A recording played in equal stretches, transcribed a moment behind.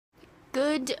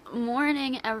Good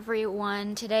morning,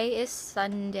 everyone. Today is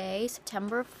Sunday,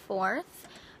 September 4th,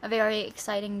 a very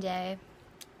exciting day.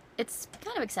 It's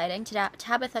kind of exciting.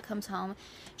 Tabitha comes home.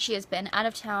 She has been out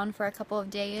of town for a couple of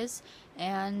days,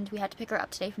 and we had to pick her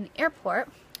up today from the airport,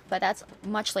 but that's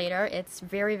much later. It's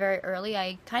very, very early.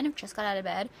 I kind of just got out of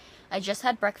bed. I just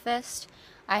had breakfast.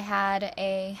 I had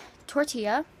a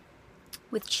tortilla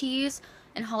with cheese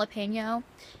and jalapeno,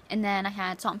 and then I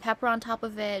had salt and pepper on top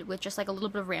of it with just like a little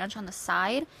bit of ranch on the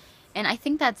side, and I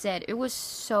think that's it. It was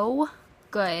so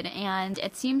good, and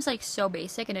it seems like so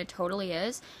basic, and it totally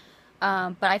is,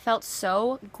 but I felt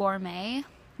so gourmet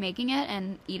making it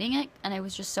and eating it, and it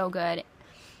was just so good.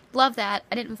 Love that.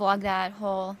 I didn't vlog that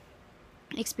whole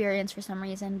experience for some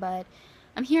reason, but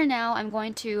I'm here now. I'm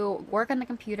going to work on the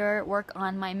computer, work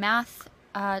on my math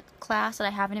class that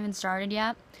I haven't even started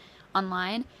yet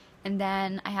online, and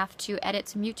then I have to edit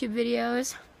some YouTube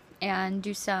videos and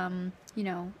do some,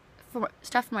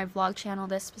 stuff for my vlog channel,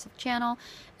 this specific channel,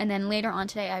 and then later on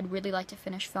today I'd really like to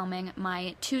finish filming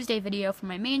my Tuesday video for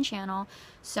my main channel,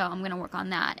 so I'm going to work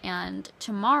on that. And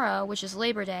tomorrow, which is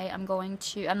Labor Day, I'm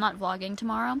not vlogging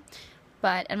tomorrow,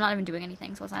 but I'm not even doing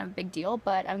anything, so it's not a big deal,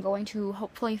 but I'm going to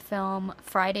hopefully film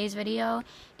Friday's video,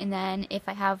 and then if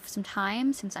I have some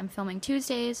time, since I'm filming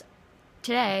Tuesdays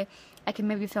today, I can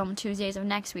maybe film Tuesdays of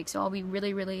next week, so I'll be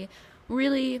really, really,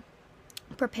 really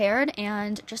prepared.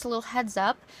 And just a little heads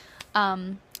up,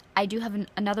 I do have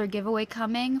another giveaway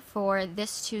coming for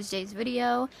this Tuesday's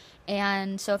video,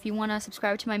 and so if you want to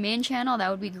subscribe to my main channel,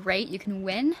 that would be great. You can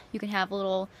win. You can have a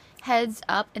little heads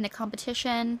up in the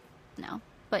competition. No,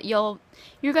 but you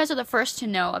guys are the first to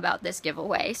know about this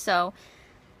giveaway, so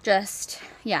just,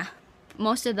 yeah.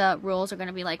 Most of the rules are going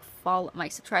to be like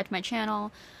subscribe to my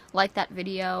channel, like that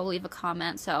video, leave a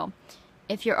comment. So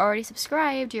if you're already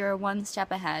subscribed, you're one step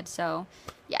ahead. So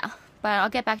yeah, but I'll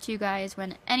get back to you guys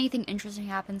when anything interesting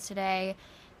happens today.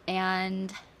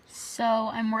 And so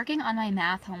I'm working on my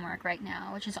math homework right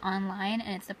now, which is online,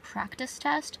 and it's the practice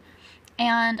test.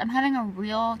 And I'm having a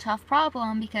real tough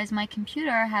problem because my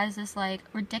computer has this like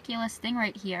ridiculous thing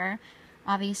right here.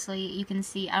 Obviously, you can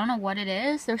see, I don't know what it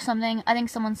is. There's something, I think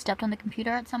someone stepped on the computer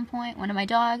at some point, one of my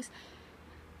dogs.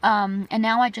 And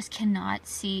now I just cannot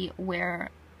see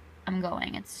where I'm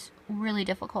going. It's really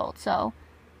difficult. So,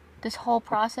 this whole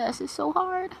process is so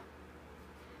hard.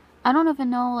 I don't even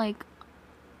know, like,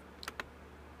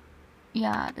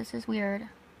 yeah, this is weird.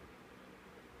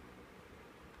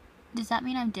 Does that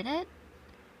mean I did it?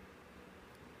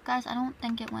 Guys, I don't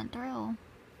think it went through.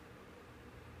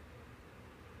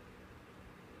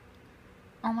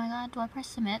 Oh my god, do I press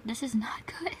submit? This is not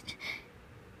good.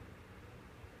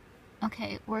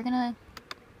 Okay, we're gonna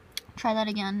try that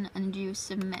again and do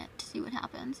submit to see what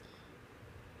happens.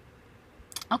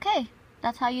 Okay,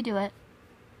 that's how you do it.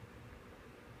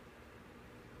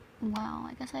 Wow,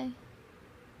 I guess I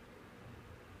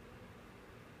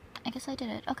did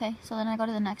it. Okay, so then I go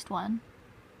to the next one.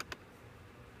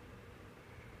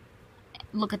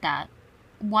 Look at that.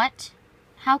 What?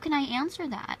 How can I answer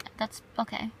that? That's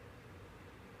okay.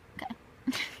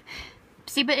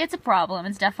 See, but it's a problem.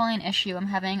 It's definitely an issue. I'm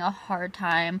having a hard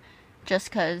time just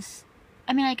because,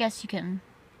 I mean, I guess you can,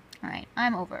 alright,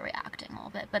 I'm overreacting a little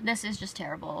bit, but this is just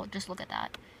terrible. Just look at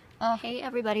that. Hey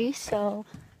everybody, so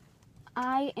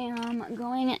I am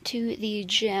going to the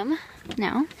gym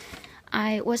now.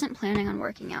 I wasn't planning on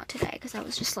working out today because I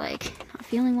was just like not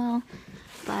feeling well,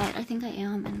 but I think I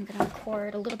am, and I'm going to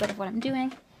record a little bit of what I'm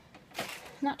doing.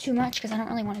 Not too much because I don't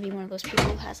really want to be one of those people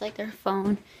who has like their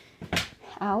phone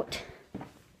out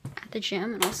at the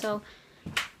gym, and also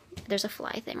there's a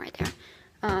fly thing right there.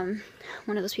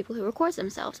 One of those people who records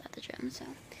themselves at the gym, so,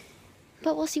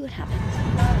 but we'll see what happens.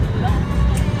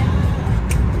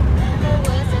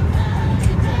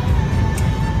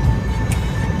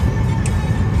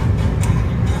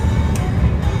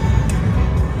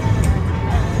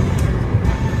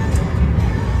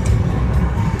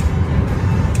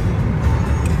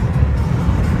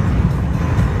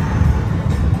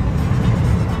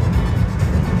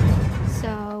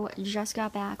 Just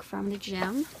got back from the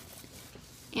gym,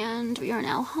 and we are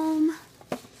now home.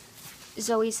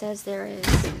 Zoe says there is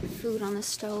food on the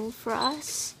stove for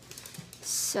us,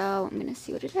 so I'm gonna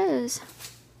see what it is.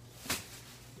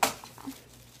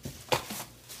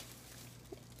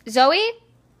 Zoe?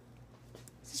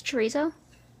 Is this chorizo?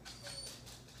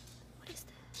 What is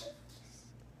this?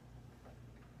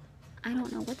 I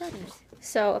don't know what that is.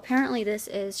 So apparently this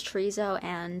is chorizo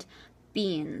and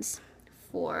beans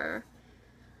for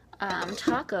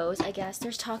tacos, I guess.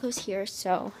 There's tacos here,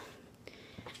 so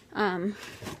I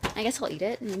guess I'll eat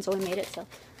it. And Zoe made it, so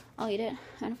I'll eat it.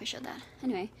 I don't know if I showed that.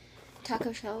 Anyway,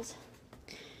 taco shells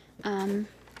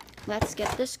let's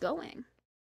get this going.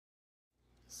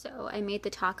 So I made the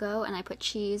taco and I put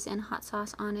cheese and hot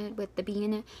sauce on it with the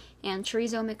bean and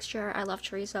chorizo mixture. I love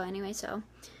chorizo anyway, so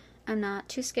I'm not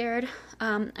too scared.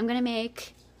 I'm gonna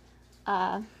make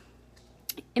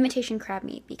imitation crab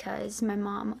meat because my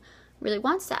mom really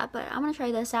wants that, but I want to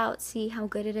try this out, see how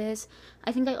good it is.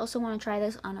 I think I also want to try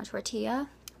this on a tortilla,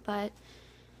 but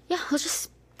yeah, let's just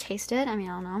taste it. I mean,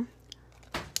 I don't know.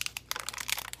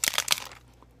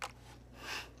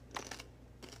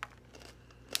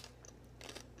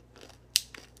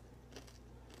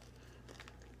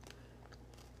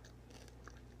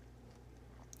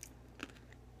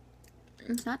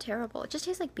 It's not terrible. It just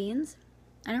tastes like beans.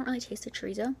 I don't really taste the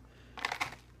chorizo.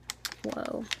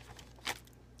 Whoa.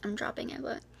 I'm dropping it,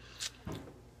 but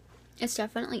it's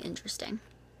definitely interesting.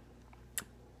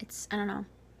 It's, I don't know.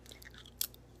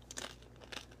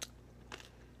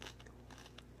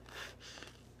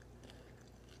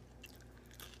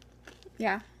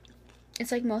 Yeah.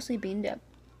 It's like mostly bean dip.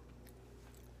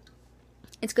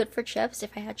 It's good for chips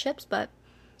if I had chips, but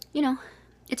you know,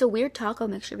 it's a weird taco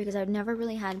mixture because I've never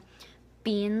really had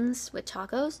beans with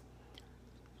tacos.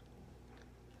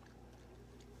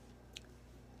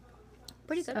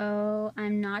 Pretty good. So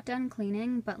I'm not done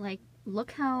cleaning, but like,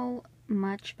 look how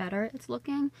much better it's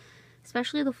looking,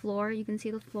 especially the floor. You can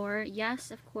see the floor.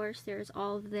 Yes, of course, there's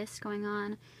all of this going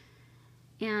on,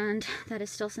 and that is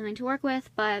still something to work with,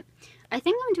 but I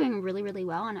think I'm doing really, really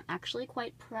well, and I'm actually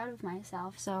quite proud of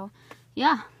myself. So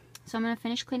yeah, so I'm gonna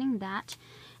finish cleaning that,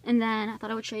 and then I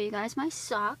thought I would show you guys my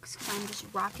socks, because I'm just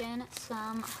rocking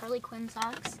some Harley Quinn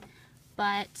socks,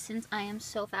 but since I am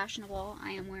so fashionable,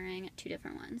 I am wearing 2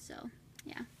 different ones, so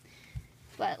yeah.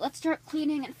 But let's start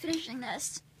cleaning and finishing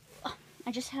this. Oh,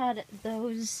 I just had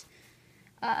those,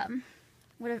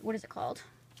 what is it called?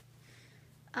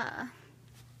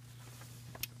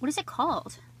 What is it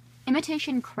called?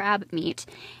 Imitation crab meat.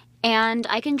 And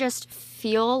I can just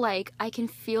feel, like, I can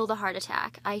feel the heart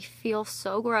attack. I feel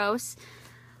so gross.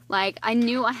 Like, I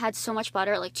knew I had so much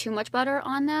butter, like too much butter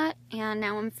on that, and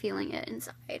now I'm feeling it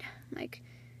inside. Like,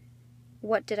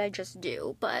 what did I just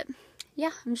do? But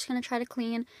yeah, I'm just gonna try to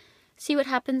clean, see what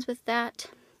happens with that,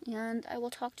 and I will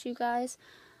talk to you guys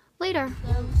later.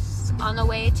 On the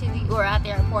way to the, or at the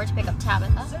airport to pick up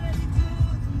Tabitha.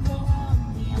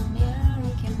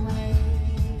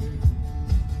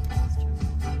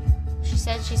 She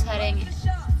said she's heading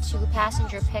to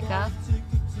passenger pickup.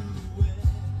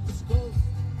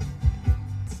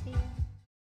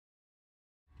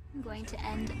 I'm going to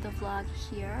end the vlog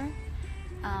here.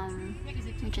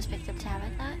 We just picked up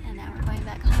Tabitha and now we're going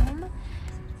back home,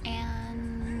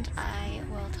 and I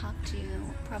will talk to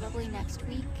you probably next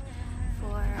week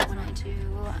for when I do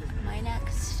my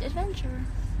next adventure.